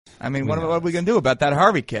I mean, what are we going to do about that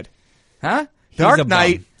Harvey kid? Huh? Dark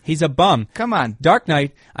Knight. He's a bum. Come on. Dark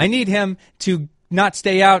Knight. I need him to not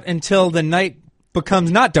stay out until the night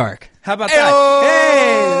becomes not dark. How about that?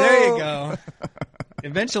 Hey, there you go.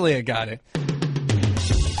 Eventually I got it.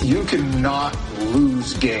 You cannot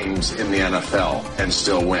lose games in the NFL and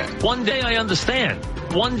still win. One day I understand.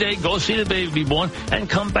 One day go see the baby be born and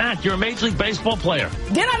come back. You're a Major League Baseball player.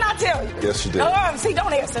 Did I not tell you? Yes, you did. See,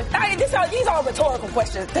 don't answer. These are rhetorical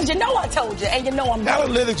questions because you know I told you and you know I'm right.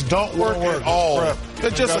 Analytics don't work at all. They're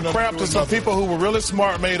just a crap to some people who were really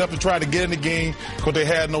smart, made up to try to get in the game because they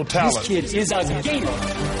had no talent. This kid is a gamer.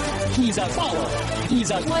 He's a baller. He's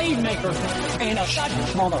a playmaker and a shot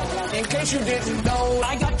caller. In case you didn't know,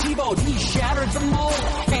 I got T-Bowed. He shattered the mold,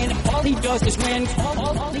 and all he does is win.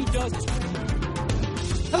 All he does is win.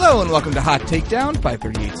 Hello and welcome to Hot Takedown,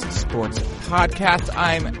 538 Sports Podcast.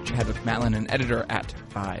 I'm Chadwick Matlin, an editor at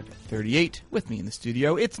 538. With me in the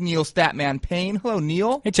studio, it's Neil Statman Payne. Hello,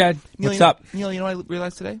 Neil. Hey, Chad. Neil, What's up? Neil, you know what I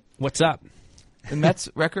realized today? What's up? The Mets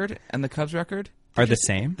record and the Cubs record are the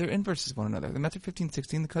same? They're inverses one another. The Mets are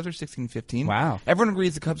 15-16, the Cubs are 16-15. Wow. Everyone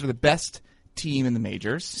agrees the Cubs are the best team in the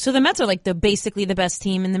majors. So the Mets are like basically the best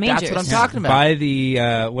team in the majors. That's what I'm talking about. By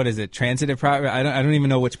the, what is it, transitive property? I don't even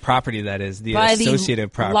know which property that is, the by associative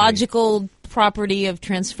the property. Logical property of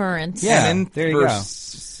transference. Yeah, and there you go.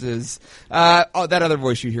 That other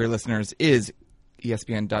voice you hear, listeners, is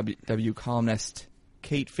ESPN W columnist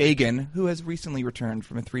Kate Fagan, who has recently returned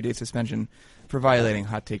from a 3-day suspension for violating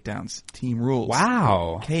Hot Takedown's team rules.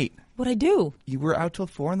 Wow. Kate. What'd I do? You were out till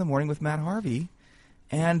 4 in the morning with Matt Harvey,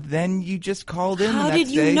 and then you just called in How the next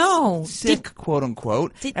did you day know? sick,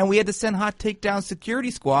 quote-unquote, and we had to send Hot Takedown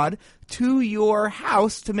security squad to your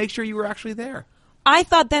house to make sure you were actually there. I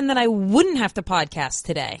thought then that I wouldn't have to podcast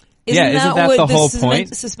today. Isn't that what the whole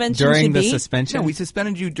point? Suspension during should the be? suspension? No, we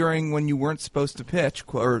suspended you during when you weren't supposed to pitch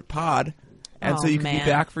or pod, and so you could be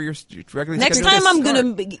back for your regularly Next scheduled time I'm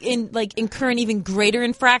start. going to incur an even greater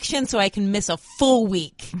infraction so I can miss a full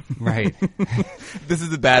week. Right. This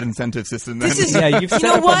is the bad incentive system. Then. This is, Yeah, you've set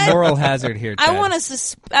up a moral hazard here, Chad.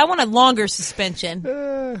 I want a longer suspension.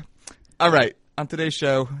 All right. On today's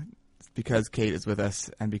show, because Kate is with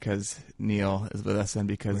us, and because Neil is with us, and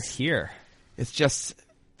because We're here. It's just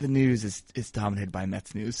the news is dominated by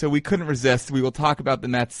Mets news. So we couldn't resist. We will talk about the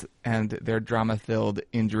Mets and their drama-filled,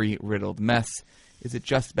 injury-riddled mess. Is it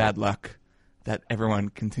just bad luck that everyone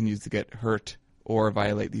continues to get hurt or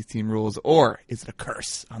violate these team rules, or is it a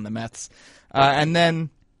curse on the Mets? And then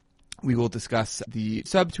we will discuss the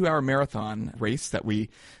sub-2-hour marathon race that we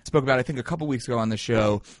spoke about, I think, a couple weeks ago on the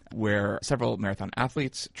show, where several marathon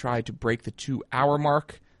athletes tried to break the 2-hour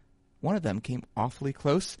mark. One of them came awfully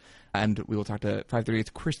close, and we will talk to 538's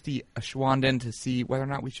Christy Ashwanden to see whether or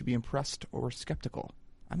not we should be impressed or skeptical.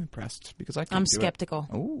 I'm impressed because I can't I'm do skeptical.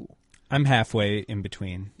 It. Ooh. I'm halfway in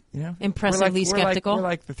between. You know? Impressively skeptical. We're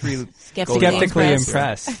like the three Skeptically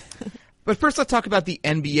impressed. But first, let's talk about the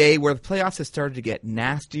NBA, where the playoffs have started to get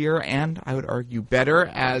nastier and, I would argue, better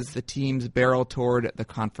as the teams barrel toward the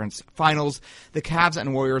conference finals. The Cavs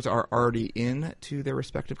and Warriors are already in to their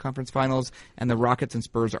respective conference finals, and the Rockets and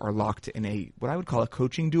Spurs are locked in what I would call a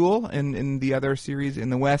coaching duel in the other series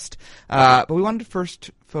in the West. But we wanted to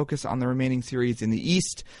first focus on the remaining series in the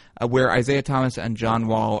East, where Isaiah Thomas and John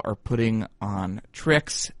Wall are putting on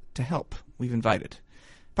tricks to help. We've invited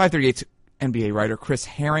 538's NBA writer Chris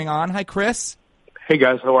Herring on. Hi, Chris. Hey,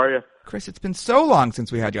 guys. How are you? Chris, it's been so long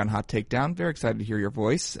since we had you on Hot Takedown. Very excited to hear your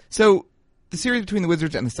voice. So the series between the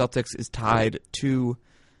Wizards and the Celtics is tied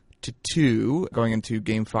 2-2 going into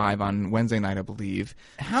Game 5 on Wednesday night, I believe.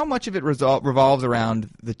 How much of it revolves around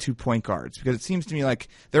the 2 point guards? Because it seems to me like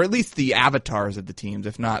they're at least the avatars of the teams,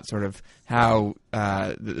 if not sort of how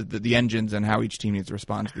the engines and how each team needs to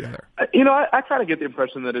respond to the other. You know, I kind of get the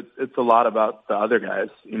impression that it's a lot about the other guys.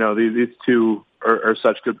 You know, these two are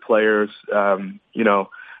such good players. You know,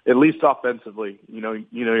 at least offensively, you know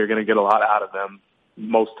you're going to get a lot out of them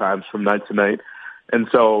most times from night to night. And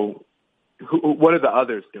so what are the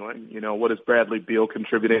others doing? You know, what is Bradley Beal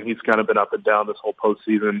contributing? He's kind of been up and down this whole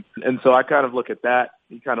postseason. And so I kind of look at that.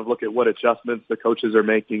 You kind of look at what adjustments the coaches are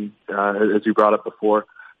making, as you brought up before,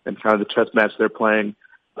 and kind of the chess match they're playing.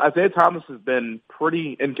 Isaiah Thomas has been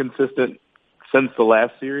pretty inconsistent since the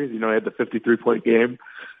last series. You know, he had the 53-point game.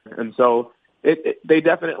 And so they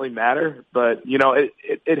definitely matter. But, you know,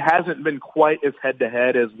 it hasn't been quite as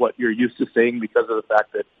head-to-head as what you're used to seeing because of the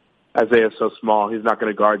fact that Isaiah's so small. He's not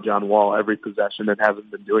going to guard John Wall every possession and hasn't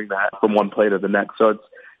been doing that from one play to the next. So it's,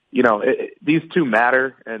 you know, these two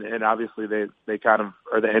matter, and obviously they kind of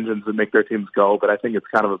are the engines that make their teams go. But I think it's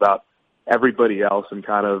kind of about everybody else and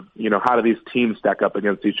kind of, you know, how do these teams stack up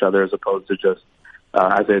against each other as opposed to just,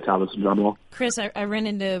 Isaiah Thomas and John Wall. Chris, I ran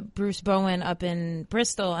into Bruce Bowen up in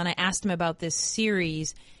Bristol, and I asked him about this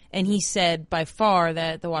series, and he said by far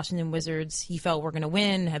that the Washington Wizards, he felt were going to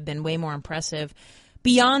win, have been way more impressive.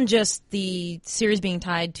 Beyond just the series being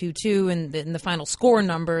tied 2-2 and the final score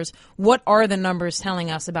numbers, what are the numbers telling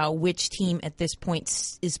us about which team at this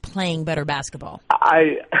point is playing better basketball?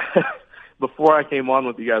 Before I came on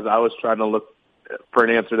with you guys, I was trying to look for an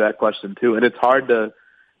answer to that question too, and it's hard to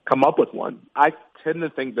come up with one. I tend to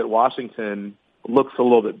think that Washington looks a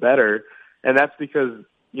little bit better, and that's because,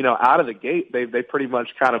 out of the gate, they pretty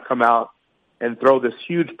much kind of come out and throw this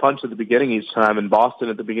huge punch at the beginning each time. And Boston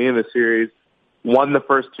at the beginning of the series won the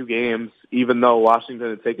first 2 games, even though Washington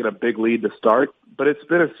had taken a big lead to start. But it's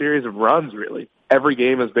been a series of runs, really. Every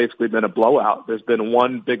game has basically been a blowout. There's been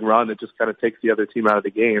one big run that just kind of takes the other team out of the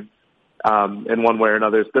game in one way or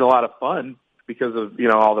another. It's been a lot of fun because of,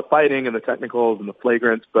 all the fighting and the technicals and the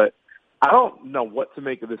flagrants. But I don't know what to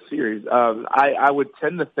make of this series. I would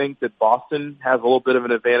tend to think that Boston has a little bit of an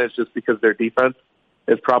advantage just because their defense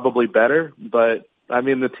is probably better. But,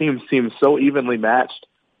 the team seems so evenly matched.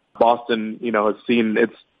 Boston, has seen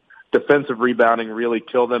its defensive rebounding really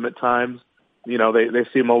kill them at times. They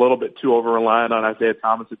seem a little bit too over-reliant on Isaiah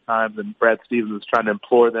Thomas at times, and Brad Stevens is trying to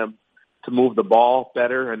implore them to move the ball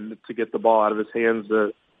better and to get the ball out of his hands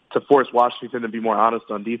to force Washington to be more honest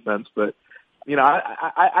on defense. But,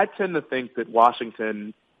 I tend to think that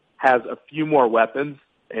Washington has a few more weapons,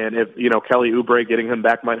 and if, Kelly Oubre getting him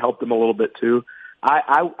back might help them a little bit too.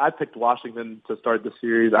 I picked Washington to start the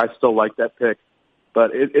series. I still like that pick.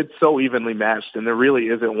 But it's so evenly matched, and there really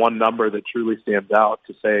isn't one number that truly stands out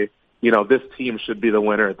to say, this team should be the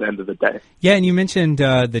winner at the end of the day. Yeah, and you mentioned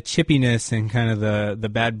the chippiness and kind of the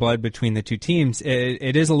bad blood between the two teams.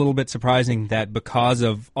 It is a little bit surprising that because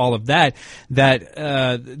of all of that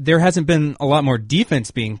there hasn't been a lot more defense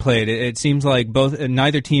being played. It seems like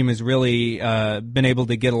neither team has really been able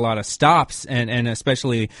to get a lot of stops, and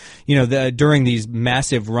especially during these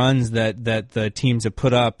massive runs that the teams have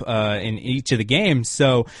put up in each of the games.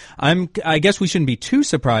 So I guess we shouldn't be too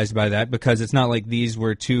surprised by that, because it's not like these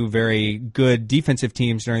were two very good defensive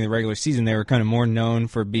teams during the regular season. They were kind of more known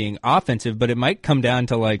for being offensive, but it might come down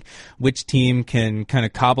to like which team can kind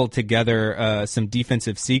of cobble together some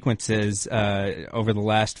defensive sequences over the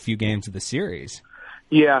last few games of the series.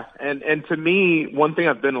 Yeah, and to me, one thing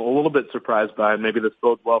I've been a little bit surprised by, and maybe this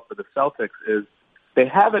bodes well for the Celtics, is they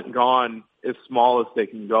haven't gone as small as they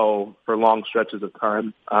can go for long stretches of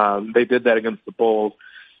time. They did that against the Bulls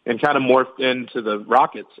and kind of morphed into the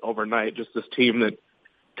Rockets overnight, just this team that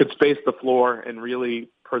could space the floor and really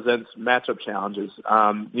presents matchup challenges.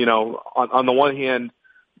 On the one hand,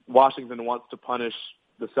 Washington wants to punish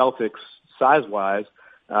the Celtics size-wise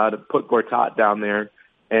to put Gortat down there,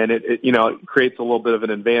 and it creates a little bit of an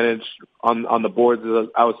advantage on the boards, as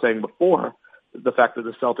I was saying before, the fact that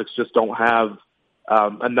the Celtics just don't have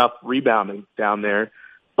enough rebounding down there.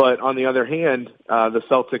 But on the other hand, the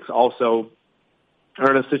Celtics also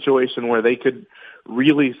are in a situation where they could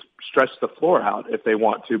really stretch the floor out if they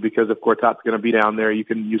want to, because if Gortat's going to be down there, you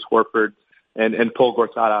can use Horford and pull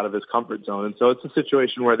Gortat out of his comfort zone. And so it's a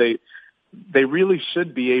situation where they really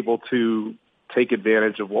should be able to take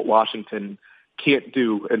advantage of what Washington can't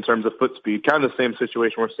do in terms of foot speed. Kind of the same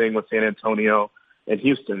situation we're seeing with San Antonio and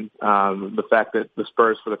Houston. The fact that the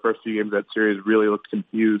Spurs for the first few games of that series really looked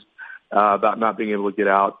confused about not being able to get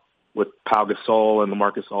out with Pau Gasol and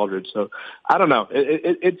LaMarcus Aldridge. So I don't know.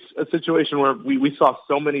 It's a situation where we saw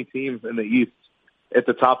so many teams in the East at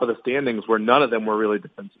the top of the standings where none of them were really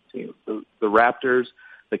defensive teams. The Raptors,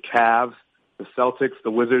 the Cavs, the Celtics,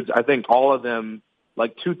 the Wizards, I think all of them,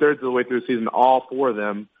 like 2/3 of the way through the season, all 4 of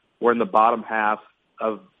them were in the bottom half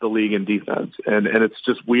of the league in defense. And it's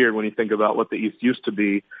just weird when you think about what the East used to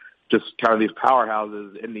be, just kind of these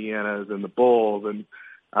powerhouses, Indiana's and the Bulls and,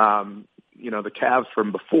 the Cavs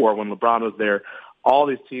from before when LeBron was there. All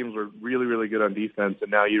these teams were really, really good on defense,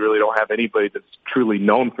 and now you really don't have anybody that's truly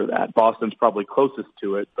known for that. Boston's probably closest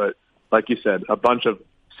to it, but like you said, a bunch of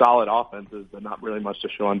solid offenses, but not really much to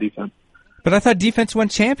show on defense. But I thought defense won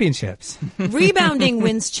championships. Rebounding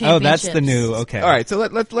wins championships. Oh, that's the new, okay. All right, so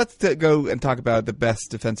let's go and talk about the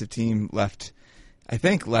best defensive team left in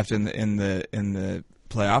the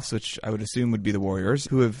playoffs, which I would assume would be the Warriors,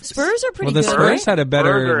 who have... Spurs are pretty good. Well, the Spurs had a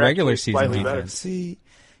better regular season defense. See,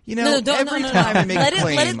 every time I make a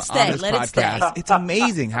claim on this podcast, it's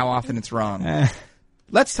amazing how often it's wrong.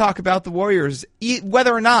 Let's talk about the Warriors,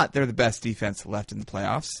 whether or not they're the best defense left in the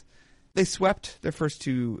playoffs. They swept their first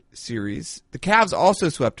 2 series. The Cavs also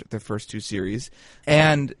swept their first 2 series.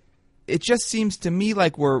 And it just seems to me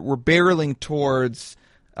like we're barreling towards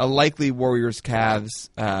a likely Warriors-Cavs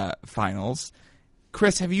finals.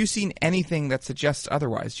 Chris, have you seen anything that suggests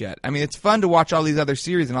otherwise yet? I mean, it's fun to watch all these other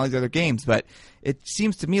series and all these other games, but it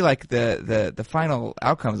seems to me like the final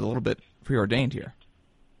outcome is a little bit preordained here.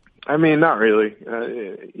 I mean, not really.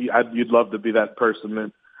 You'd love to be that person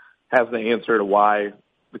that has the answer to why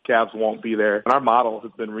the Cavs won't be there. And our model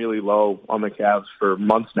has been really low on the Cavs for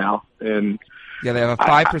months now. And yeah, they have a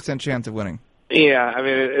 5% chance of winning. Yeah, I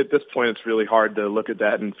mean, at this point, it's really hard to look at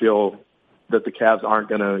that and feel that the Cavs aren't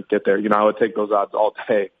going to get there. You know, I would take those odds all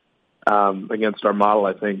day against our model,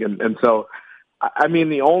 I think. And so, I mean,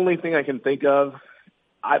 the only thing I can think of,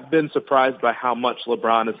 I've been surprised by how much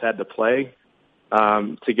LeBron has had to play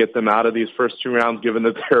to get them out of these first two rounds, given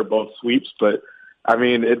that they're both sweeps. But, I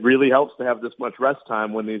mean, it really helps to have this much rest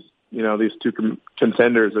time when these two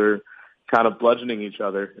contenders are kind of bludgeoning each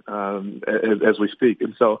other as we speak.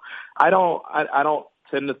 And so I don't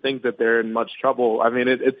tend to think that they're in much trouble. I mean,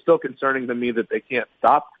 it's still concerning to me that they can't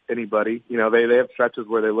stop anybody. You know, they have stretches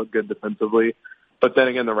where they look good defensively, but then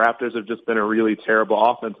again, the Raptors have just been a really terrible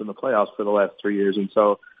offense in the playoffs for the last 3 years. And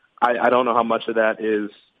so I don't know how much of that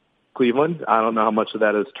is Cleveland. I don't know how much of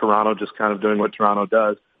that is Toronto just kind of doing what Toronto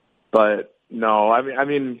does. But no, I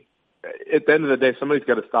mean, at the end of the day, somebody's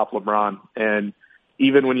got to stop LeBron. And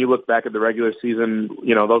even when you look back at the regular season,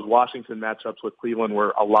 you know, those Washington matchups with Cleveland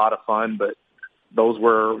were a lot of fun, but those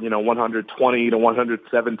were, 120 to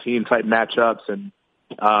 117 type matchups. And,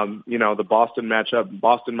 the Boston matchup,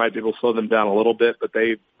 Boston might be able to slow them down a little bit, but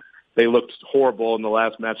they looked horrible in the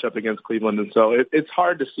last matchup against Cleveland. And so it's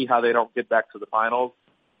hard to see how they don't get back to the finals.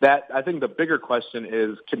 That, I think the bigger question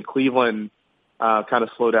is, can Cleveland kind of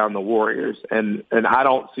slow down the Warriors? And I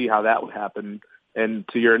don't see how that would happen. And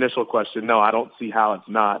to your initial question, no, I don't see how it's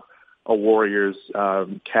not a Warriors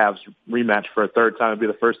Cavs rematch for a third time. It'd be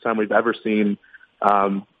the first time we've ever seen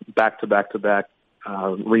back-to-back-to-back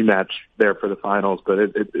rematch there for the finals, but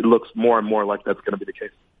it looks more and more like that's going to be the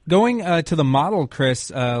case. Going to the model, Chris,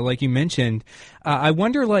 like you mentioned, I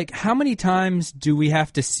wonder, how many times do we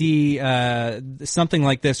have to see something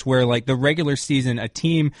like this where, the regular season, a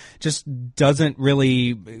team just doesn't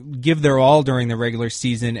really give their all during the regular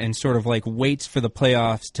season and sort of, waits for the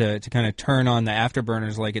playoffs to kind of turn on the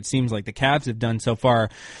afterburners like it seems like the Cavs have done so far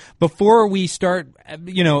before we start,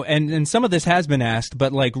 and some of this has been asked,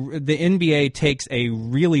 but, the NBA takes a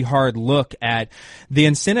really hard look at the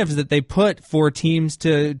incentives that they put for teams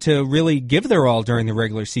to really give their all during the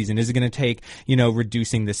regular season. Is it going to take,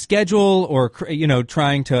 reducing the schedule or,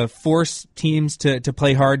 trying to force teams to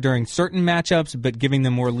play hard during certain matchups, but giving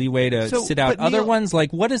them more leeway to sit out other ones?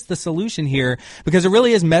 What is the solution here? Because it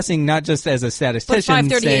really is messing, not just as a statistician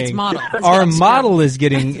saying our model is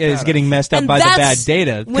getting messed up by the bad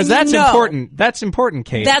data. Because that's important. That's important,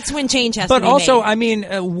 Kate. That's when change has to be made. But also, I mean,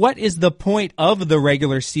 what is the point of the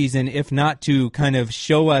regular season if not to kind of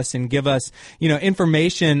show us and give us,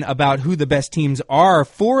 information about who the best teams are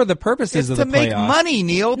for the purposes of the playoffs? It's to make money,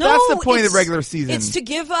 Neil. That's the point of the regular season. It's to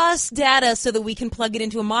give us data so that we can plug it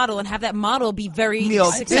into a model and have that model be very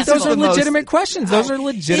Those successful. are legitimate questions. Those are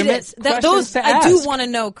legitimate questions to ask. I do want to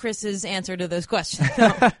know Chris's answer to those questions.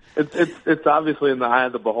 It's obviously in the eye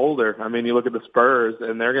of the beholder. I mean, you look at the Spurs,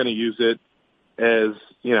 and they're going to use it as,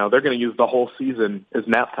 they're going to use the whole season as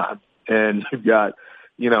nap time. And you've got,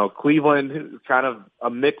 Cleveland, kind of a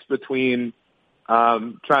mix between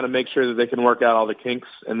trying to make sure that they can work out all the kinks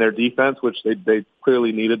in their defense, which they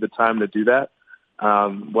clearly needed the time to do that.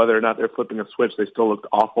 Whether or not they're flipping a switch, they still looked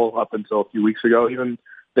awful up until a few weeks ago. Even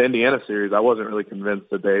the Indiana series, I wasn't really convinced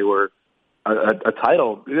that they were a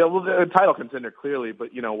title contender clearly, but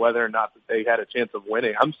whether or not that they had a chance of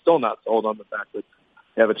winning, I'm still not sold on the fact that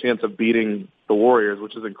they have a chance of beating the Warriors,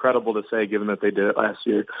 which is incredible to say given that they did it last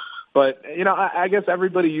year. But I guess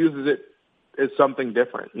everybody uses it as something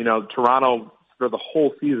different. Toronto for the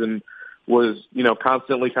whole season was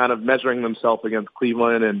constantly kind of measuring themselves against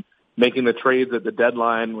Cleveland and making the trades at the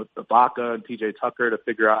deadline with Ibaka and PJ Tucker to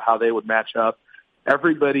figure out how they would match up.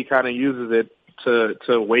 Everybody kind of uses it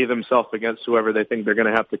to weigh themselves against whoever they think they're going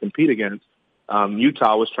to have to compete against.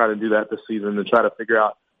 Utah was trying to do that this season to try to figure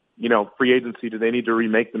out, free agency. Do they need to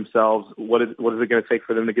remake themselves? What is it going to take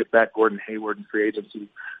for them to get back Gordon Hayward in free agency?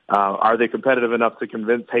 Are they competitive enough to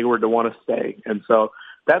convince Hayward to want to stay? And so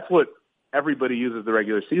that's what everybody uses the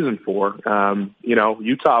regular season for.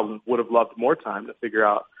 Utah would have loved more time to figure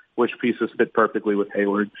out which pieces fit perfectly with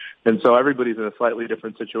Hayward. And so everybody's in a slightly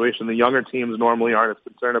different situation. The younger teams normally aren't as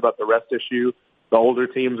concerned about the rest issue. The older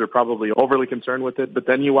teams are probably overly concerned with it. But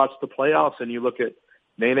then you watch the playoffs and you look at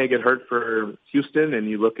Nene get hurt for Houston and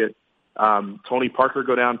you look at Tony Parker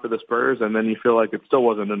go down for the Spurs, and then you feel like it still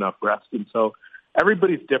wasn't enough rest. And so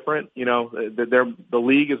everybody's different. The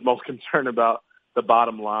league is most concerned about the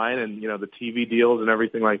bottom line and, the TV deals and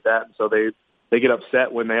everything like that. And so they get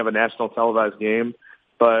upset when they have a national televised game.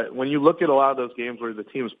 But when you look at a lot of those games where the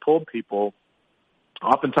teams pulled people,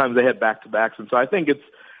 oftentimes they had back-to-backs. And so I think it's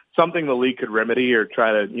something the league could remedy or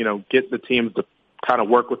try to, get the teams to kind of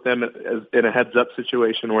work with them in a heads-up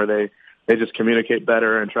situation where they just communicate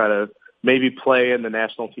better and try to maybe play in the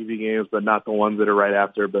national TV games, but not the ones that are right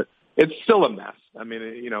after. But it's still a mess. I mean,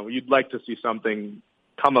 you'd like to see something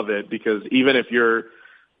come of it, because even if you're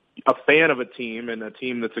a fan of a team and a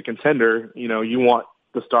team that's a contender, you want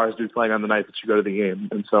the Stars to be playing on the night that you go to the game.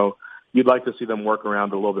 And so you'd like to see them work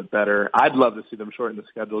around a little bit better. I'd love to see them shorten the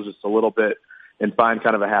schedule just a little bit and find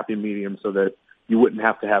kind of a happy medium so that you wouldn't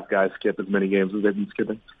have to have guys skip as many games as they've been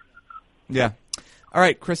skipping. Yeah. All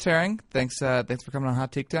right, Chris Herring, thanks for coming on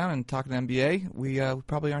Hot Takedown and talking NBA. We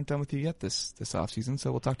probably aren't done with you yet this offseason,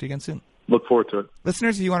 so we'll talk to you again soon. Look forward to it.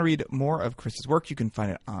 Listeners, if you want to read more of Chris's work, you can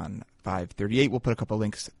find it on 538. We'll put a couple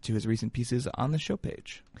links to his recent pieces on the show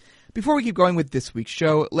page. Before we keep going with this week's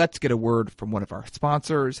show, let's get a word from one of our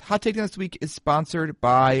sponsors. Hot Takedown this week is sponsored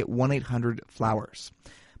by 1-800-Flowers.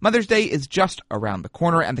 Mother's Day is just around the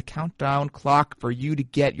corner, and the countdown clock for you to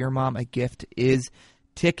get your mom a gift is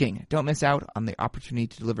ticking. Don't miss out on the opportunity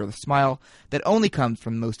to deliver the smile that only comes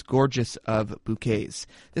from the most gorgeous of bouquets.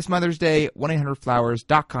 This Mother's Day,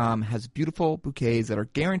 1-800-Flowers.com has beautiful bouquets that are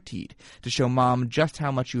guaranteed to show mom just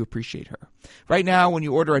how much you appreciate her. Right now, when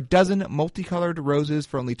you order a dozen multicolored roses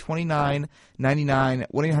for only $29.99,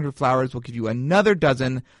 1-800-Flowers will give you another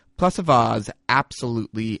dozen plus a vase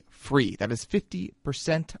absolutely free. That is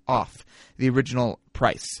 50% off the original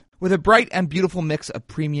price. With a bright and beautiful mix of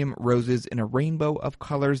premium roses in a rainbow of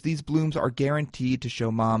colors, these blooms are guaranteed to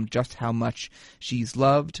show mom just how much she's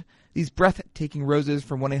loved. These breathtaking roses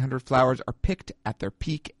from 1-800-Flowers are picked at their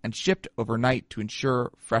peak and shipped overnight to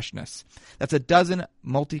ensure freshness. That's a dozen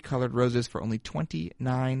multicolored roses for only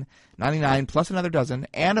 $29.99 plus another dozen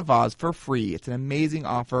and a vase for free. It's an amazing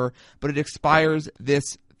offer, but it expires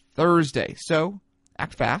this Thursday. So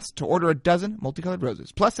act fast to order a dozen multicolored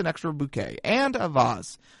roses plus an extra bouquet and a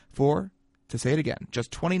vase for, to say it again,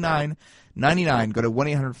 just $29.99. Go to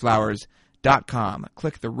 1-800-Flowers.com.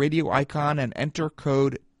 Click the radio icon and enter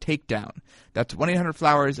code TAKEDOWN. That's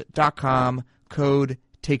 1-800-Flowers.com, code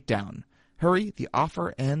TAKEDOWN. Hurry, the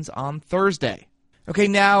offer ends on Thursday. Okay,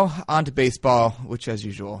 now on to baseball, which as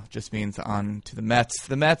usual just means on to the Mets.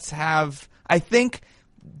 The Mets have, I think,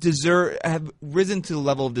 have risen to the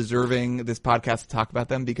level of deserving this podcast to talk about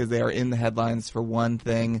them because they are in the headlines for one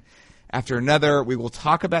thing after another. We will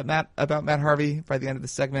talk about Matt Harvey by the end of the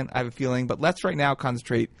segment, I have a feeling. But let's right now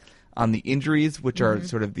concentrate on the injuries, which are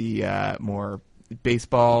sort of the more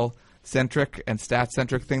baseball-centric and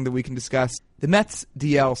stat-centric thing that we can discuss. The Mets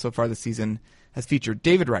DL so far this season has featured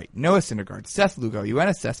David Wright, Noah Syndergaard, Seth Lugo,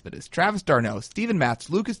 Yoenis Cespedes, Travis d'Arnaud, Steven Matz,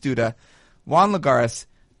 Lucas Duda, Juan Lagares,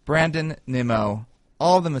 Brandon Nimmo.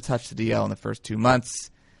 All of them have touched the DL in the first 2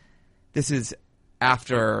 months. This is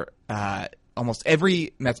after almost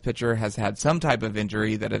every Mets pitcher has had some type of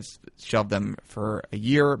injury that has shelved them for a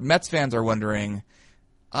year. Mets fans are wondering.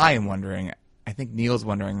 I am wondering. I think Neil's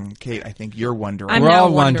wondering. Kate, I think you're wondering. We're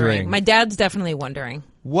all wondering. My dad's definitely wondering.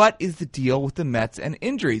 What is the deal with the Mets and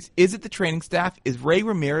injuries? Is it the training staff? Is Ray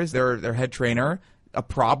Ramirez, their head trainer, a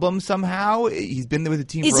problem somehow? He's been with the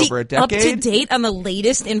team for over a decade. Is he up to date on the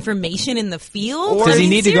latest information in the field? Or does he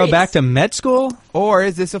need to go back to med school? Or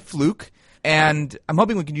is this a fluke? And I'm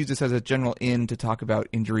hoping we can use this as a general to talk about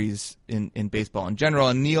injuries in baseball in general.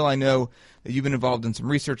 And Neil, I know that you've been involved in some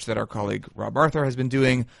research that our colleague Rob Arthur has been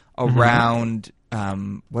doing around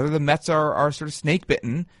whether the Mets are sort of snake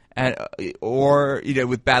bitten, or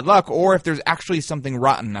with bad luck, or if there's actually something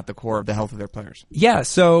rotten at the core of the health of their players. Yeah,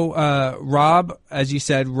 so Rob, as you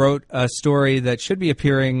said, wrote a story that should be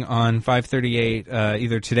appearing on 538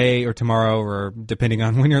 either today or tomorrow, or depending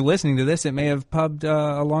on when you're listening to this, it may have pubbed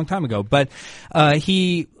a long time ago. But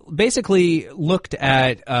he basically looked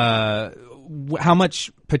at how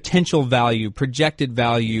much potential value, projected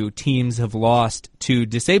value teams have lost to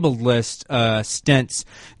disabled list stints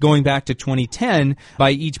going back to 2010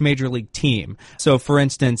 by each major league team. So, for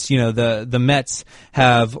instance, the Mets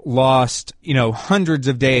have lost, hundreds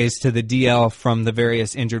of days to the DL from the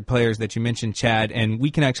various injured players that you mentioned, Chad, and we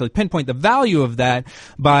can actually pinpoint the value of that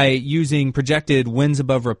by using projected wins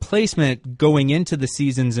above replacement going into the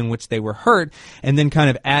seasons in which they were hurt, and then kind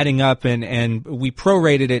of adding up, and we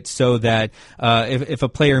prorated it so that if a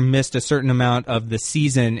player missed a certain amount of the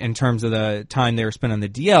season in terms of the time they were spent on the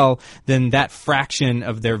DL, then that fraction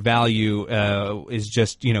of their value is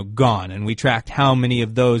just, gone. And we tracked how many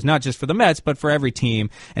of those, not just for the Mets, but for every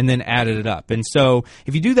team, and then added it up. And so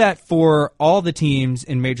if you do that for all the teams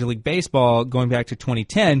in Major League Baseball going back to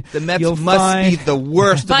 2010, the Mets must be the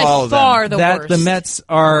worst of all of them. By far the worst. The Mets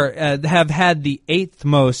have had the 8th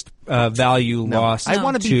most value lost. I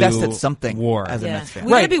want to be best at something WAR as a Mets fan.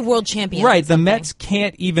 We want to be world champions. Right. The Mets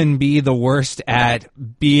can't even be the worst at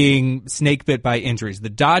being snake bit by injuries. The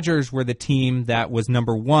Dodgers were the team that was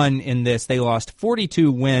number 1 in this. They lost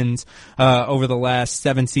 42 wins over the last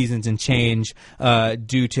 7 seasons and change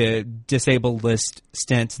due to disabled list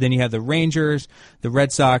stints. Then you have the Rangers, the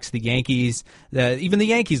Red Sox, the Yankees. Even the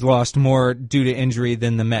Yankees lost more due to injury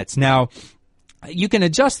than the Mets. Now, you can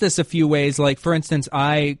adjust this a few ways. Like, for instance,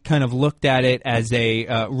 I kind of looked at it as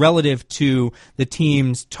a relative to the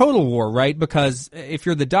team's total WAR, right? Because if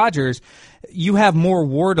you're the Dodgers, you have more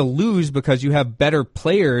WAR to lose because you have better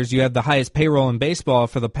players. You have the highest payroll in baseball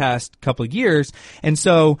for the past couple of years. And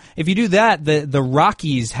so if you do that, the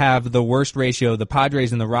Rockies have the worst ratio. The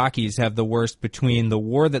Padres and the Rockies have the worst between the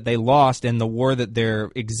WAR that they lost and the WAR that their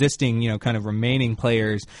existing, kind of remaining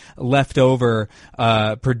players left over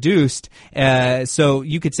produced. So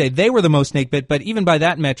you could say they were the most snake bit, but even by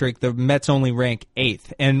that metric, the Mets only rank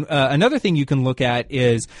 8th. And another thing you can look at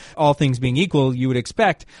is, all things being equal, you would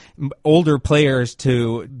expect older players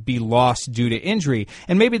to be lost due to injury.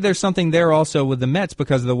 And maybe there's something there also with the Mets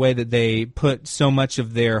because of the way that they put so much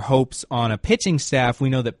of their hopes on a pitching staff. We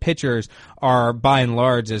know that pitchers are, by and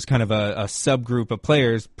large, as kind of a subgroup of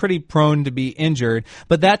players, pretty prone to be injured.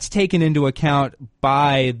 But that's taken into account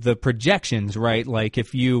by the projections, right? Like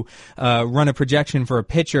if you run a projection for a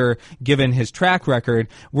pitcher, given his track record,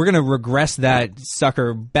 we're going to regress that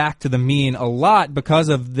sucker back to the mean a lot because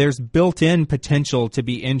of there's built-in potential to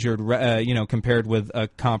be injured, compared with a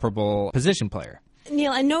comparable position player.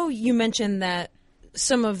 Neil, I know you mentioned that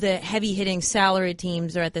some of the heavy-hitting salary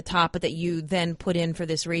teams are at the top, but that you then put in for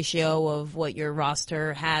this ratio of what your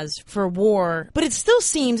roster has for WAR. But it still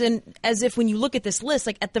seems, and as if when you look at this list,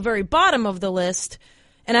 like at the very bottom of the list,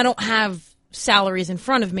 and I don't have salaries in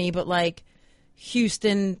front of me, but like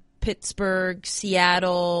Houston, Pittsburgh,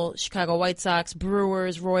 Seattle, Chicago White Sox,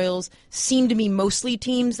 Brewers, Royals seem to be mostly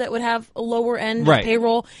teams that would have a lower end right.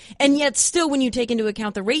 payroll. And yet still, when you take into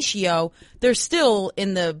account the ratio, they're still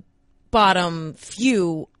in the bottom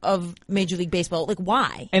few of Major League Baseball. Like,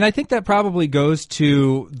 why? And I think that probably goes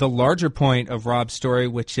to the larger point of Rob's story,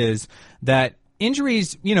 which is that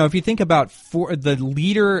injuries, if you think about the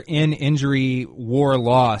leader in injury WAR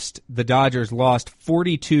lost, the Dodgers lost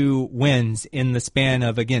 42 wins in the span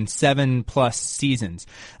of, again, 7+ seasons.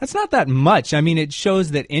 That's not that much. I mean, it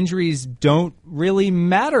shows that injuries don't really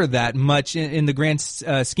matter that much in the grand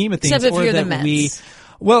scheme of things. Except if you're the Mets.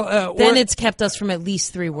 Then it's kept us from at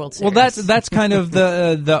least 3 World Series. Well, that's kind of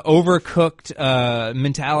the overcooked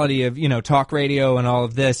mentality of talk radio and all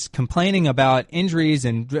of this, complaining about injuries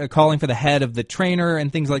and calling for the head of the trainer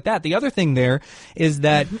and things like that. The other thing there is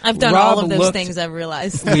that I've done Rob all of those things. I've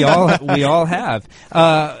realized we all have.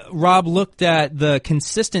 Rob looked at the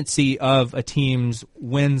consistency of a team's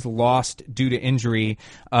wins lost due to injury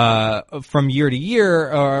from year to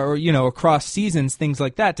year, or across seasons, things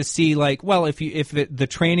like that, to see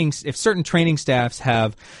if certain training staffs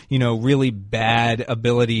have, really bad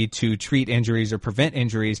ability to treat injuries or prevent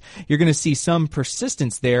injuries, you're going to see some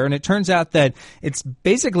persistence there. And it turns out that it's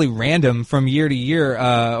basically random from year to year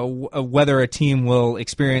whether a team will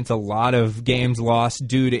experience a lot of games lost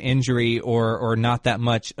due to injury or not that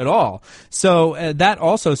much at all. So that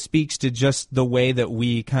also speaks to just the way that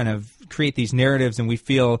we kind of create these narratives, and we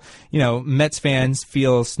feel, Mets fans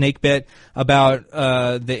feel snake bit about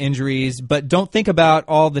the injuries, but don't think about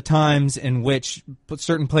all the times in which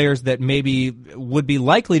certain players that maybe would be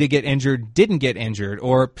likely to get injured didn't get injured,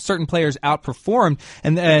 or certain players outperformed.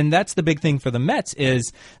 And that's the big thing for the Mets,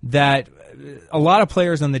 is that a lot of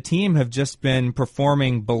players on the team have just been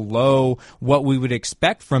performing below what we would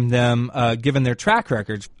expect from them given their track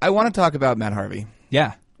records. I want to talk about Matt Harvey.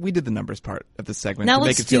 Yeah. We did the numbers part of the segment now to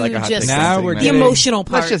make it feel like a hot take. Now we're the emotional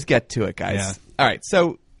part. Let's just get to it, guys. Yeah. All right.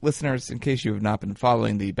 So, listeners, in case you have not been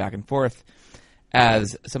following the back and forth,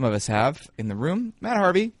 as some of us have in the room, Matt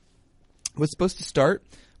Harvey was supposed to start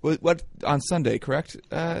on Sunday, correct?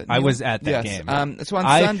 I was at that game. So on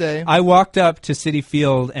Sunday, I walked up to Citi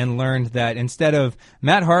Field and learned that instead of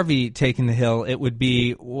Matt Harvey taking the hill, it would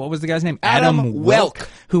be, what was the guy's name? Adam Wilk,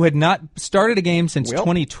 who had not started a game since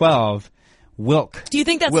 2012. Wilk. Do you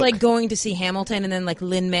think that's like going to see Hamilton and then like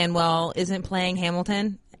Lin-Manuel isn't playing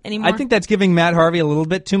Hamilton? anymore? I think that's giving Matt Harvey a little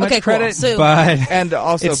bit too much Okay, cool. credit, So- but And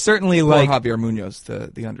also, it's certainly poor like Javier Munoz,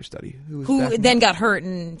 the understudy, was who back in then got hurt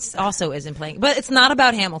and also isn't playing. But it's not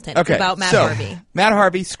about Hamilton. It's about Matt Harvey. Matt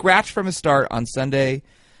Harvey scratched from his start on Sunday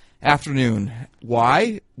afternoon.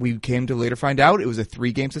 Why? We came to later find out it was a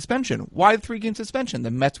 3-game suspension. Why the 3-game suspension?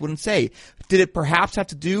 The Mets wouldn't say. Did it perhaps have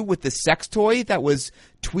to do with the sex toy that was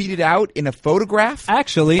tweeted out in a photograph?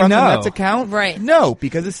 Actually, from no. the Mets account? Right. No,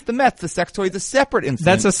 because it's the Mets. The sex toy is a separate incident.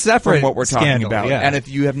 That's a separate from what we're talking scandal, about. yeah. And if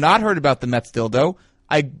you have not heard about the Mets dildo,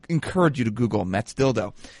 I encourage you to Google Mets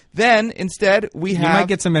dildo. Then, instead, we you have... might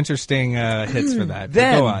get some interesting hits for that. But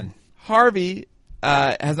Then, go on. Harvey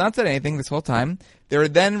has not said anything this whole time. There are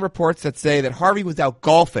then reports that say that Harvey was out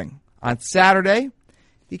golfing on Saturday.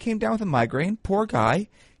 He came down with a migraine. Poor guy.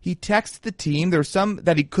 He texted the team. There was some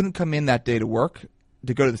that he couldn't come in that day to work,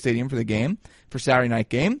 to go to the stadium for the game, for Saturday night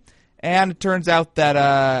game. And it turns out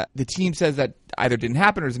that the team says that either didn't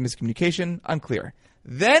happen or was a miscommunication. Unclear.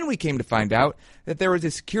 Then we came to find out that there was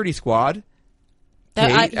a security squad.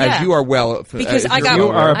 Kate, as you are well, because as I you're got, well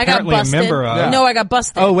You are aware, I got apparently a busted. member of- Yeah. No, I got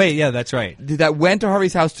busted. Oh, wait, yeah, that's right. that went to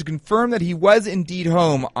Harvey's house to confirm that he was indeed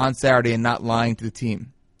home on Saturday and not lying to the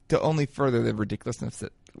team, to only further the ridiculousness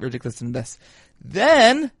in this.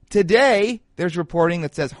 Then, today, there's reporting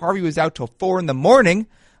that says Harvey was out till 4 a.m.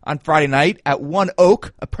 on Friday night at One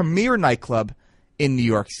Oak, a premier nightclub in New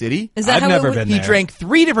York City. Is that I've how never it would, been He there. drank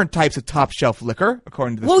 3 different types of top shelf liquor,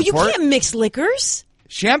 according to this Well, you report. can't mix liquors.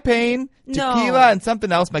 Champagne, No. tequila, and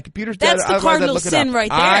something else. My computer's dead. That's the Otherwise, I'd cardinal look it sin up. right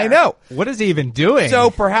there. I know. What is he even doing? So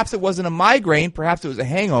perhaps it wasn't a migraine. Perhaps it was a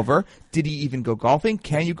hangover. Did he even go golfing?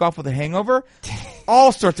 Can you golf with a hangover?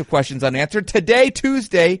 All sorts of questions unanswered. Today,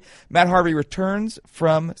 Tuesday, Matt Harvey returns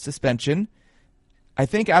from suspension. I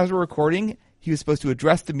think as we're recording, he was supposed to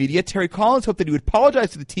address the media. Terry Collins hoped that he would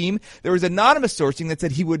apologize to the team. There was anonymous sourcing that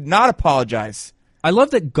said he would not apologize. I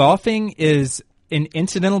love that golfing is an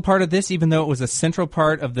incidental part of this, even though it was a central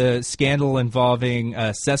part of the scandal involving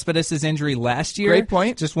Cespedes' injury last year. Great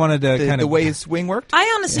point. Just wanted to kind The of... way his swing worked.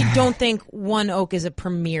 I honestly don't think One Oak is a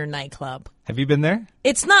premier nightclub. Have you been there?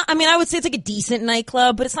 It's not. I mean, I would say it's like a decent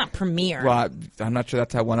nightclub, but it's not premier. Well, I'm not sure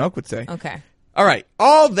that's how One Oak would say. Okay. All right.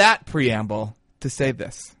 All that preamble to say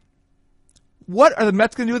this. What are the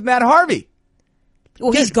Mets going to do with Matt Harvey?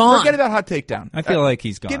 Well, he's gone. Forget about Hot Takedown. I feel like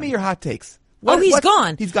he's gone. Give me your hot takes. He's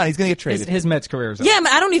gone. He's gone. He's going to get traded. His Mets career is Yeah, over.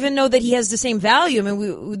 but I don't even know that he has the same value. I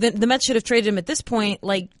mean, the Mets should have traded him at this point,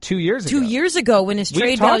 like 2 years ago. 2 years ago when his We've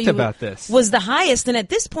trade talked value about this. was the highest. And at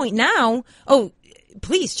this point now,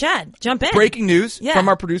 please, Chad, jump in. Breaking news Yeah. from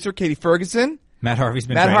our producer, Katie Ferguson. Matt Harvey's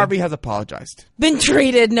been Matt traded. Harvey has apologized. Been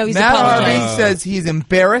traded. No, he's Matt apologized. Harvey says he's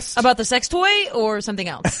embarrassed. About the sex toy or something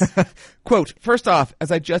else? Quote, first off,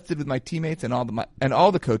 as I just did with my teammates and all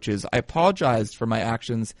the coaches, I apologized for my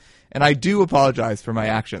actions, and I do apologize for my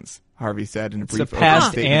actions, Harvey said in a It's a brief opening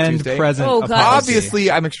past statement and Tuesday. present Oh, God. apology. Obviously,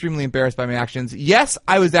 I'm extremely embarrassed by my actions. Yes,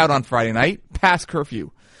 I was out on Friday night, past curfew.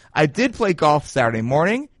 I did play golf Saturday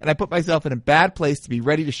morning, and I put myself in a bad place to be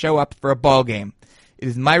ready to show up for a ball game. It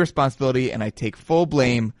is my responsibility, and I take full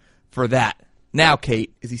blame for that. Now,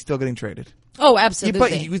 Kate, is he still getting traded? Oh,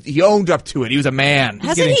 absolutely. He owned up to it. He was a man.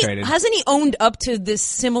 getting traded. Hasn't he owned up to this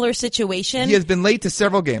similar situation He has been late to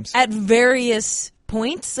several games. at various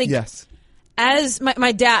points? Like, Yes. as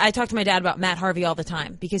my dad, I talk to my dad about Matt Harvey all the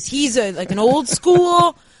time because he's an old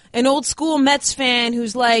school Mets fan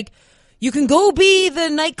who's like, you can go be the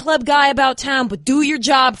nightclub guy about town, but do your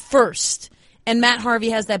job first. And Matt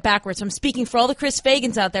Harvey has that backwards. So I'm speaking for all the Chris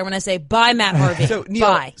Fagans out there when I say bye, Matt Harvey.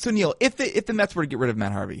 Bye. So Neil, if the Mets were to get rid of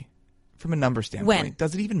Matt Harvey, from a number standpoint, When?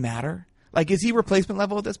 does it even matter? Like, is he replacement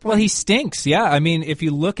level at this point? Well, he stinks. Yeah, I mean, if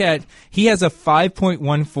you look at, he has a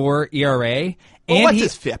 5.14 ERA, and what's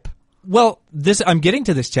his FIP? Well, I'm getting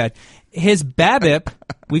to this, Chad. His BABIP,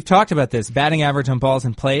 we've talked about this, batting average on balls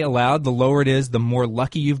in play allowed. The lower it is, the more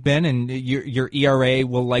lucky you've been, and your ERA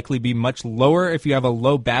will likely be much lower if you have a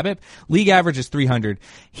low BABIP. League average is 300.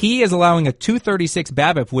 He is allowing a 236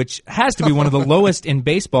 BABIP, which has to be one of the lowest in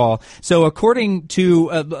baseball. So according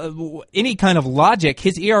to any kind of logic,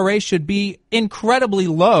 his ERA should be incredibly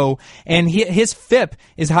low, and his FIP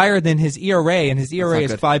is higher than his ERA, and his ERA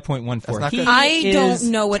is good. 5.14. Good. I don't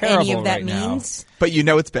know what any terrible of that right now. means. But you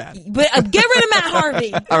know it's bad. But get rid of Matt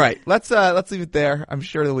Harvey. All right, let's leave it there. I'm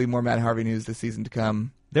sure there'll be more Matt Harvey news this season to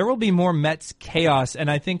come. There will be more Mets chaos, and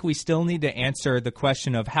I think we still need to answer the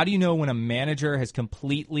question of how do you know when a manager has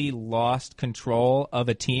completely lost control of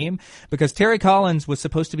a team? Because Terry Collins was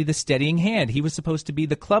supposed to be the steadying hand. He was supposed to be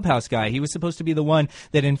the clubhouse guy. He was supposed to be the one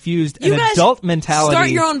that infused an adult mentality. Start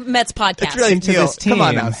your own Mets podcast. Really, into Neil, this team. Come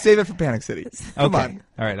on now, save it for Panic City. Come on.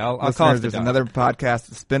 All right, I'll call it. There's another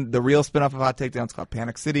podcast, the real spin-off of Hot Takedown. It's called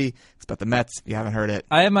Panic City. It's about the Mets. If you haven't heard it,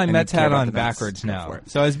 I have my and Mets you care hat about on the Mets, backwards go now, for it.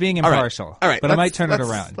 so I was being impartial. All right, but I might turn it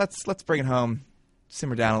around. Let's bring it home,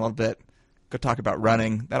 simmer down a little bit, go talk about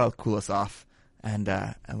running. That'll cool us off, and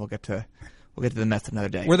we'll get to the Mets another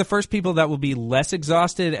day. We're the first people that will be less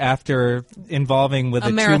exhausted after involving with a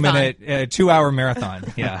 2-hour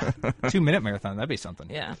marathon. Yeah, 2-minute marathon. That'd be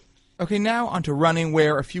something. Yeah. Okay, now on to running,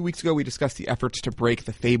 where a few weeks ago we discussed the efforts to break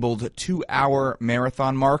the fabled 2-hour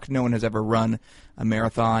marathon mark. No one has ever run a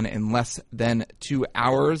marathon in less than 2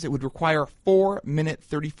 hours. It would require 4 minutes,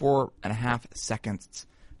 34 and a half seconds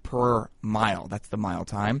per mile. That's the mile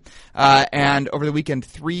time. And over the weekend,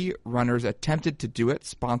 3 runners attempted to do it,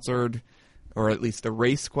 sponsored, or at least the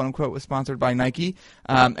race, quote-unquote, was sponsored by Nike.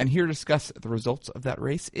 And here to discuss the results of that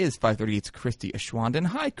race is 538's Christy Ashwandon.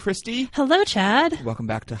 Hi, Christy. Hello, Chad. Welcome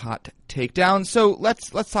back to Hot Takedown. So let's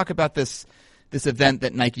talk about this event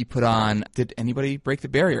that Nike put on. Did anybody break the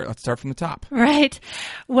barrier? Let's start from the top. Right.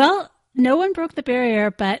 Well, no one broke the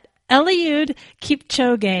barrier, but Eliud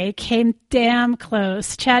Kipchoge came damn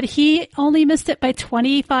close. Chad, he only missed it by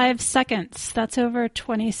 25 seconds. That's over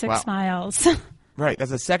 26 miles. Right,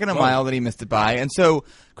 that's a second a mile that he missed it by. And so,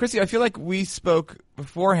 Christy, I feel like we spoke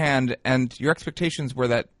beforehand, and your expectations were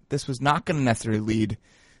that this was not going to necessarily lead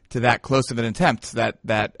to that close of an attempt, that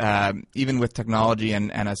even with technology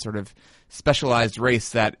and a sort of specialized race,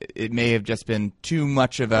 that it may have just been too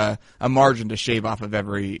much of a margin to shave off of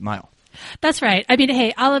every mile. That's right. I mean,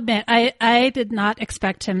 hey, I'll admit, I did not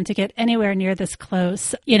expect him to get anywhere near this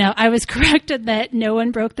close. You know, I was corrected that no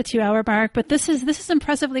one broke the 2-hour mark, but this is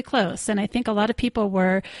impressively close. And I think a lot of people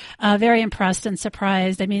were very impressed and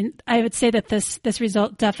surprised. I mean, I would say that this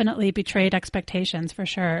result definitely betrayed expectations for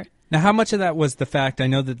sure. Now, how much of that was the fact, I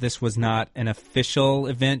know that this was not an official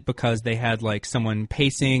event because they had like someone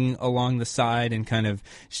pacing along the side and kind of,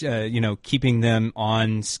 keeping them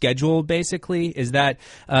on schedule, basically. Is that,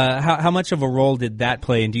 how much of a role did that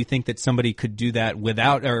play? And do you think that somebody could do that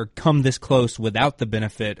without, or come this close without the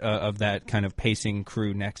benefit of that kind of pacing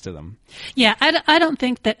crew next to them? Yeah, I don't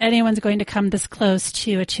think that anyone's going to come this close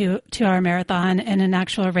to a 2-hour marathon in an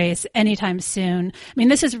actual race anytime soon. I mean,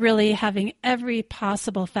 this is really having every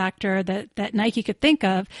possible factor that Nike could think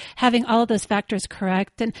of, having all of those factors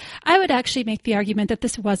correct. And I would actually make the argument that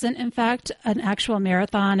this wasn't, in fact, an actual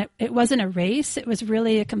marathon. It wasn't a race. It was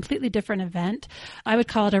really a completely different event. I would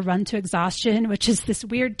call it a run to exhaustion, which is this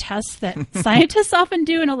weird test that scientists often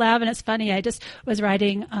do in a lab. And it's funny. I just was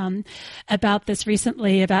writing about this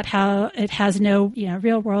recently, about how it has no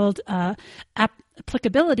real world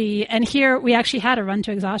applicability. And here we actually had a run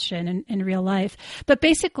to exhaustion in real life. But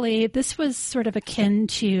basically, this was sort of akin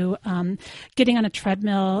to getting on a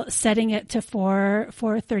treadmill, setting it to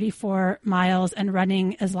 434 miles and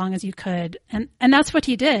running as long as you could. And that's what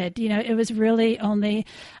he did. It was really only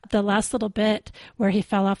the last little bit where he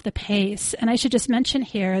fell off the pace. And I should just mention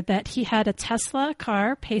here that he had a Tesla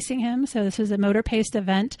car pacing him. So this was a motor-paced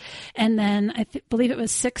event. And then I believe it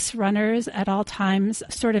was 6 runners at all times,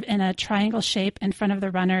 sort of in a triangle shape in front of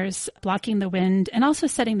the runners, blocking the wind and also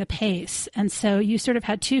setting the pace. And so you sort of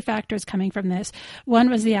had 2 factors coming from this. One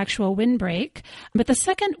was the actual windbreak, but the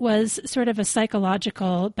second was sort of a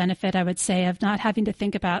psychological benefit, I would say, of not having to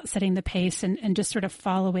think about setting the pace and just sort of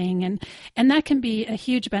following. And that can be a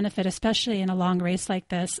huge benefit, especially in a long race like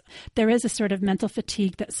this. There is a sort of mental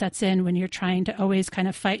fatigue that sets in when you're trying to always kind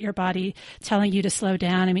of fight your body telling you to slow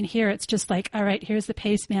down. I mean, here it's just like, all right, here's the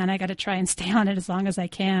pace, man. I got to try and stay on it as long as I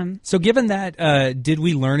can. So given that, did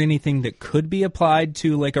we learn anything that could be applied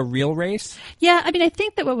to like a real race? Yeah, I mean, I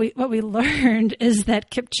think that what we learned is that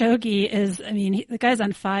Kipchoge is, I mean, the guy's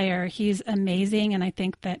on fire. He's amazing. And I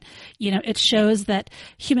think that, it shows that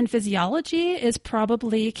human physiology is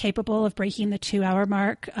probably capable of breaking the 2-hour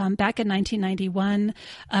mark. Back in 1991,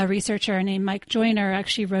 a researcher named Mike Joyner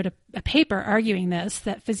actually wrote a paper arguing this,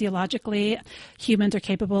 that physiologically humans are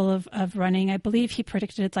capable of running. I believe he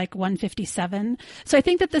predicted it's like 1:57. So I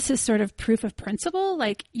think that this is sort of proof of principle.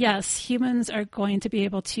 Like, yes, humans are going to be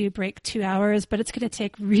able to break 2 hours, but it's going to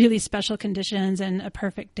take really special conditions and a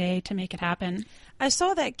perfect day to make it happen. I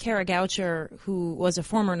saw that Kara Goucher, who was a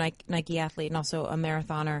former Nike athlete and also a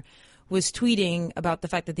marathoner, was tweeting about the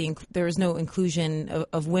fact that there is no inclusion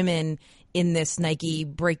of women in this Nike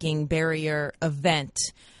breaking barrier event.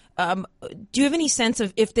 Do you have any sense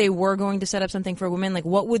of if they were going to set up something for women, like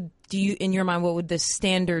in your mind, what would the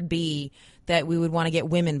standard be that we would want to get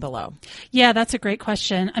women below? Yeah, that's a great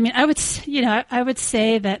question. I mean, I would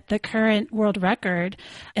say that the current world record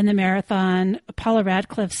in the marathon, Paula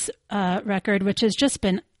Radcliffe's record, which has just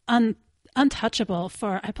been untouchable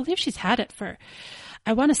for, I believe she's had it for,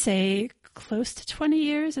 I want to say close to 20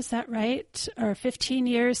 years. Is that right? Or 15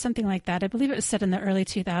 years, something like that. I believe it was set in the early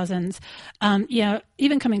 2000s.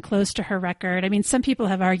 Even coming close to her record. I mean, some people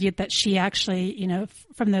have argued that she actually,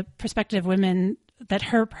 from the perspective of women, that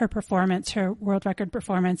her performance, her world record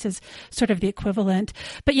performance, is sort of the equivalent.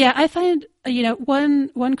 But yeah, I find,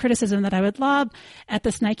 one criticism that I would lob at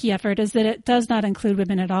this Nike effort is that it does not include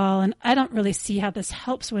women at all. And I don't really see how this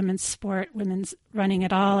helps women's sport, women's running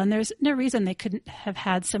at all. And there's no reason they couldn't have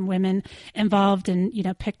had some women involved and,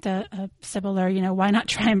 picked a similar, why not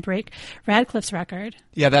try and break Radcliffe's record?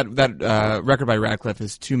 Yeah, that record by Radcliffe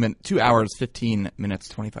is 2 hours, 15 minutes,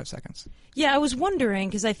 25 seconds. Yeah, I was wondering,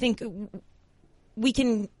 because I think we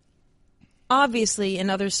can obviously in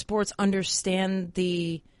other sports understand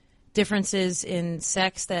the differences in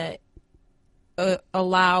sex that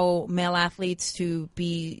allow male athletes to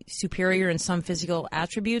be superior in some physical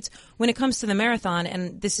attributes. When it comes to the marathon,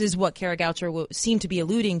 and this is what Kara Goucher seemed to be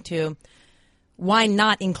alluding to, why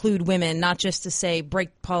not include women, not just to say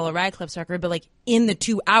break Paula Radcliffe's record, but like in the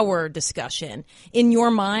 2-hour discussion? In your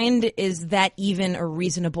mind, is that even a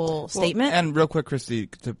reasonable statement? And real quick, Christy,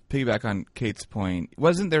 to piggyback on Kate's point,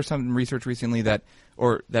 wasn't there some research recently that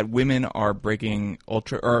women are breaking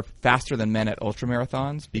faster than men at ultra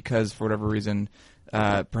marathons because for whatever reason,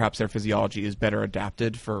 perhaps their physiology is better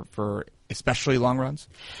adapted for especially long runs?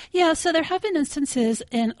 Yeah, so there have been instances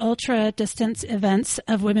in ultra distance events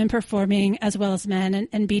of women performing as well as men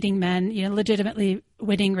and beating men, legitimately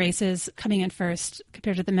winning races, coming in first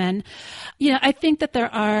compared to the men. I think that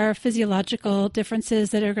there are physiological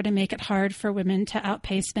differences that are going to make it hard for women to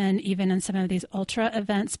outpace men even in some of these ultra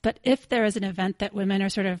events. But if there is an event that women are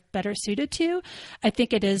sort of better suited to, I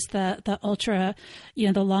think it is the ultra,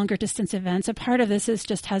 the longer distance events. A part of this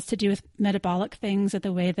has to do with metabolic things, or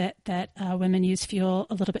the way that women use fuel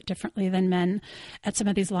a little bit differently than men at some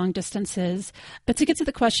of these long distances. But to get to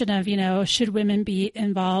the question of, should women be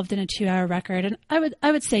involved in a 2-hour record? And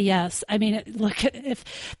I would say yes. I mean, look,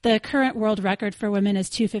 if the current world record for women is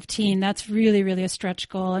 2:15, that's really, really a stretch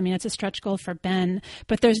goal. I mean, it's a stretch goal for men,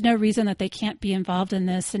 but there's no reason that they can't be involved in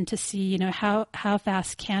this, and to see, how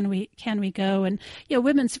fast can we go? And,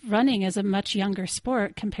 women's running is a much younger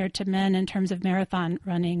sport compared to men in terms of marathon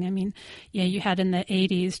running. I mean, you had in the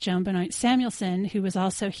 80s, Joan Benoit Samuelson, who was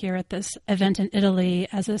also here at this event in Italy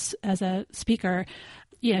as a speaker.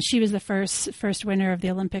 She was the first winner of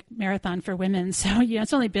the Olympic marathon for women. So,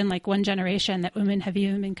 it's only been like one generation that women have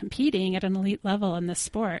even been competing at an elite level in this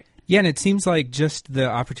sport. Yeah, and it seems like just the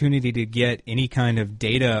opportunity to get any kind of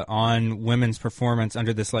data on women's performance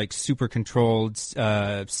under this like super controlled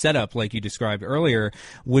setup, like you described earlier,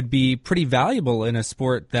 would be pretty valuable in a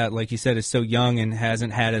sport that, like you said, is so young and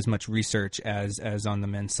hasn't had as much research as on the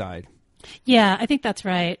men's side. Yeah, I think that's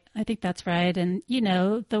right. And,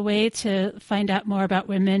 the way to find out more about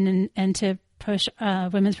women and to push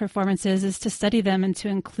women's performances is to study them and to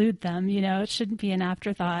include them. It shouldn't be an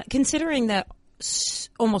afterthought. Considering that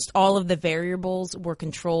almost all of the variables were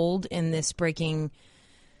controlled in this breaking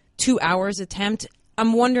 2 hours attempt,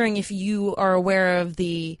 I'm wondering if you are aware of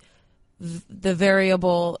the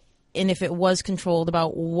variable, and if it was controlled,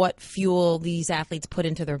 about what fuel these athletes put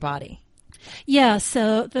into their body. Yeah,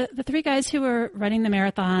 so the 3 guys who were running the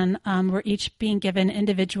marathon were each being given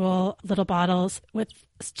individual little bottles with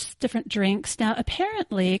different drinks. Now,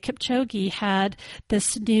 apparently, Kipchoge had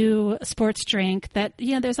this new sports drink that,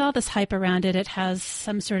 there's all this hype around it. It has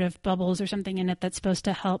some sort of bubbles or something in it that's supposed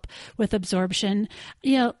to help with absorption.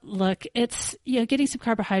 Look, it's, getting some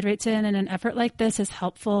carbohydrates in an effort like this is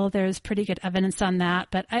helpful. There's pretty good evidence on that.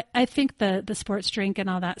 But I think the sports drink and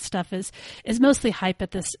all that stuff is mostly hype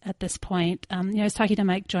at this point. I was talking to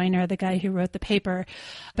Mike Joyner, the guy who wrote the paper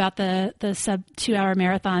about the sub 2-hour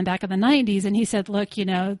marathon back in the 90s. And he said, look,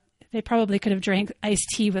 they probably could have drank iced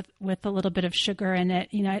tea with a little bit of sugar in it.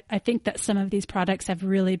 I think that some of these products have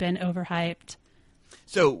really been overhyped.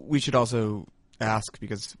 So we should also ask,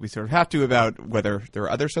 because we sort of have to, about whether there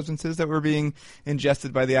were other substances that were being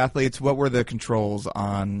ingested by the athletes. What were the controls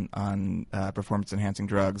on performance-enhancing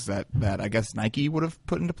drugs that I guess Nike would have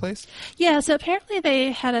put into place? Yeah, so apparently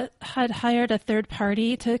they had hired a third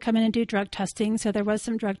party to come in and do drug testing. So there was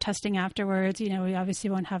some drug testing afterwards. We obviously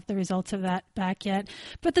won't have the results of that back yet.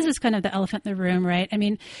 But this is kind of the elephant in the room, right? I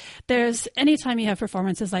mean, anytime you have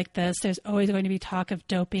performances like this, there's always going to be talk of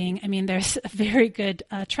doping. I mean, there's a very good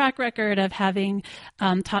track record of having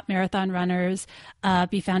top marathon runners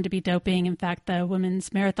be found to be doping. In fact, the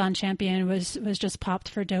women's marathon champion was just popped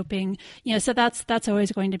for doping. So that's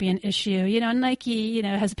always going to be an issue. Nike,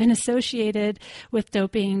 has been associated with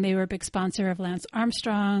doping. They were a big sponsor of Lance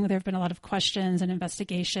Armstrong. There have been a lot of questions and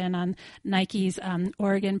investigation on Nike's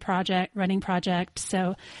Oregon running project.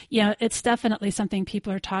 So, it's definitely something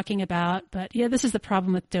people are talking about. But this is the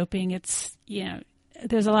problem with doping. It's,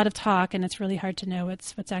 there's a lot of talk, and it's really hard to know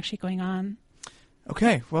what's actually going on.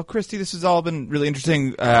 Okay. Well, Christy, this has all been really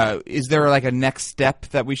interesting. Is there like a next step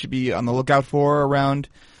that we should be on the lookout for around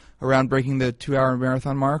breaking the 2-hour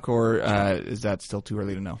marathon mark, or is that still too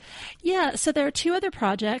early to know? Yeah, so there are 2 other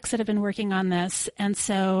projects that have been working on this, and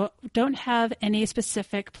so don't have any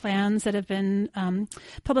specific plans that have been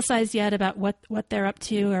publicized yet about what they're up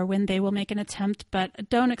to or when they will make an attempt, but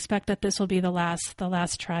don't expect that this will be the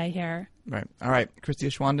last try here. Right. All right. Christy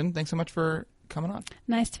Schwanden, thanks so much for coming on.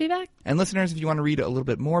 Nice to be back. And listeners, if you want to read a little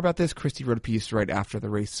bit more about this, Christy wrote a piece right after the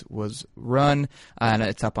race was run, and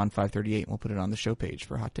it's up on 538, and we'll put it on the show page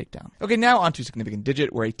for Hot Takedown. Okay, now on to Significant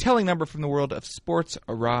Digit, where a telling number from the world of sports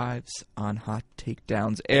arrives on Hot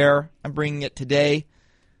Takedown's air. I'm bringing it today.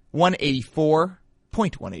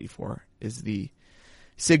 184.184 is the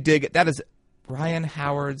Sig Dig. That is Ryan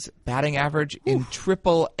Howard's batting average in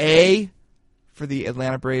Triple-A. For the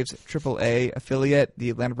Atlanta Braves AAA affiliate. The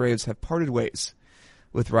Atlanta Braves have parted ways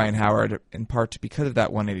with Ryan Howard, in part because of that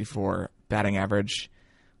 184 batting average.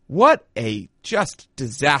 What a just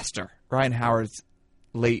disaster Ryan Howard's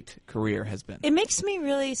late career has been. It makes me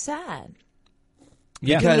really sad.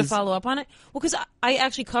 Yeah. You want to follow up on it? Well, because I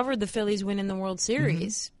actually covered the Phillies winning the World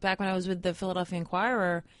Series back when I was with the Philadelphia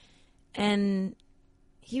Inquirer, and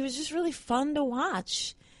he was just really fun to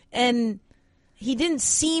watch. And he didn't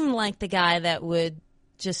seem like the guy that would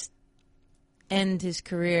just end his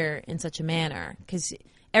career in such a manner, because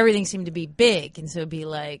everything seemed to be big, and so it'd be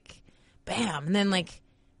like, bam, and then like,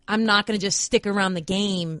 I'm not going to just stick around the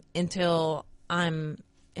game until I'm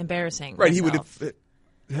embarrassing Right, myself. He would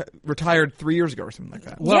have retired 3 years ago or something like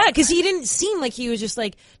that. Yeah, because he didn't seem like he was just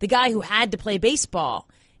like the guy who had to play baseball.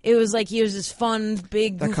 It was like he was this fun,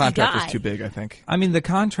 big, goofy That contract guy. was too big, I think. I mean, the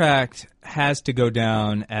contract has to go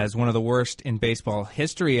down as one of the worst in baseball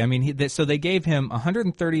history. I mean, so they gave him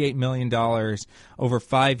 $138 million over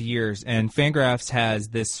 5 years, and Fangraphs has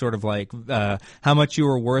this sort of like how much you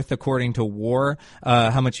were worth according to WAR,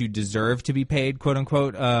 how much you deserve to be paid, quote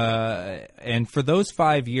unquote. And for those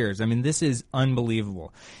 5 years, I mean, this is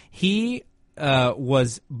unbelievable. He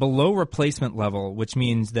was below replacement level, which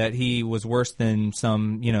means that he was worse than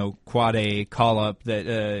some, quad A call-up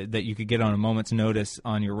that you could get on a moment's notice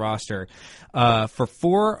on your roster for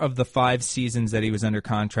 4 of the 5 seasons that he was under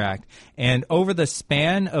contract. And over the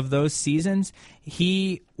span of those seasons,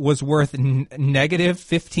 he was worth negative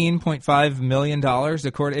 $15.5 million.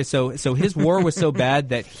 So his WAR was so bad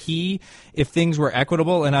that if things were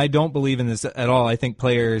equitable, and I don't believe in this at all, I think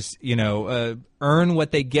players, earn what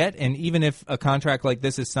they get. And even if a contract like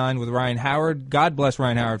this is signed with Ryan Howard, God bless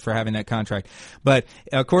Ryan Howard for having that contract. But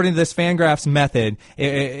according to this Fangraphs method,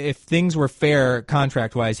 if things were fair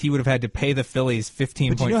contract-wise, he would have had to pay the Phillies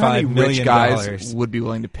 $15.5 million. Rich guys would be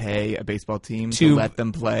willing to pay a baseball team to let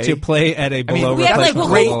them play? To play at a below replacement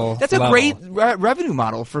level. That's a great revenue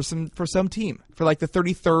model for some team, for like the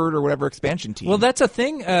 33rd or whatever expansion team. Well, that's a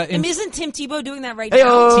thing. Isn't Tim Tebow doing that right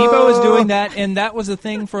now? Tebow is doing that, and that was a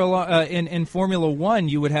thing for in Formula One.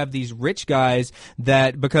 You would have these rich guys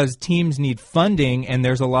that, because teams need funding and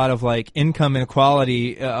there's a lot of like income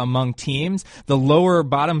inequality among teams, the lower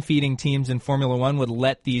bottom feeding teams in Formula One would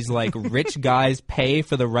let these like rich guys pay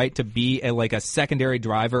for the right to be a secondary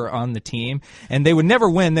driver on the team, and they would never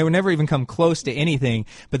win. They would never even come close to anything,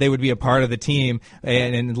 but they would be a part of the team,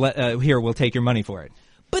 and here, we'll take your money for it.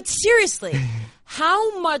 But seriously,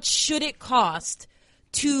 how much should it cost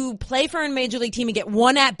to play for a major league team and get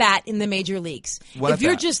one at bat in the major leagues? If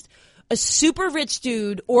you're just a super rich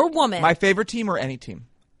dude or woman, my favorite team or any team,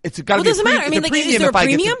 it's got to be. Well, doesn't matter. I mean, is there a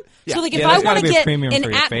premium? So, if I want to get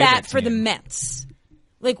an at bat for the Mets,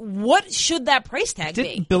 what should that price tag be?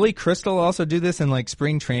 Did Billy Crystal also do this in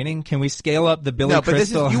spring training? Can we scale up the Billy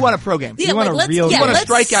Crystal? You want a pro game. You want a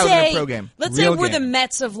strikeout in a pro game. Let's say we're the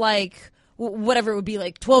Mets of whatever it would be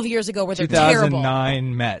like 12 years ago where they're terrible.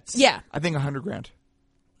 2009 Mets. Yeah. I think $100,000.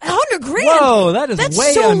 $100,000? Whoa, that's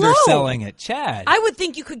way so underselling low. it, Chad. I would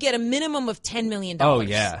think you could get a minimum of $10 million. Oh,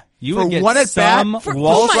 yeah. You For would get one at some bat?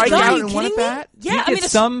 Wall oh my Street. God, are out you and one kidding at me? bat? Yeah, You I mean, get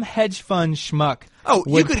some hedge fund schmuck Oh,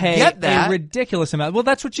 you would could pay get that. a ridiculous amount. Well,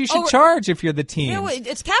 that's what you should Oh, charge if you're the team. you know,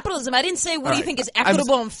 it's capitalism. I didn't say what do you right. think is I'm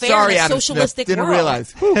equitable and fair sorry, in a Adam socialistic Smith. Didn't world.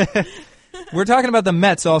 realize. We're talking about the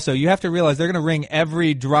Mets also. You have to realize they're going to wring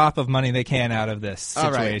every drop of money they can out of this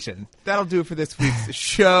situation. All right. That'll do it for this week's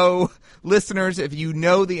show. Listeners, if you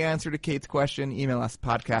know the answer to Kate's question, email us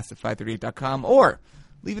podcast@538.com or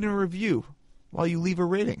leave it in a review while you leave a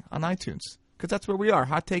rating on iTunes. Because that's where we are.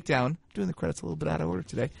 Hot Takedown. Doing the credits a little bit out of order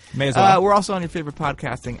today. May as well. We're also on your favorite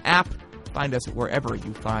podcasting app. Find us wherever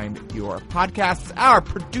you find your podcasts. Our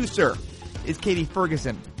producer is Katie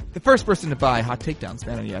Ferguson. The first person to buy Hot Takedowns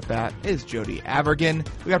Fan on Yet Bat is Jody Avergan.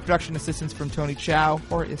 We got production assistance from Tony Chow.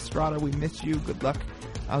 Jorge Estrada, we miss you. Good luck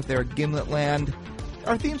out there at Gimlet Land.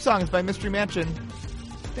 Our theme song is by Mystery Mansion.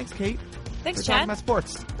 Thanks, Kate. Thanks, for Chad. talking about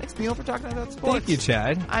sports. Thanks, Neil, for talking about sports. Thank you,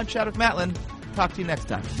 Chad. I'm Chadwick Matlin. Talk to you next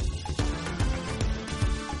time.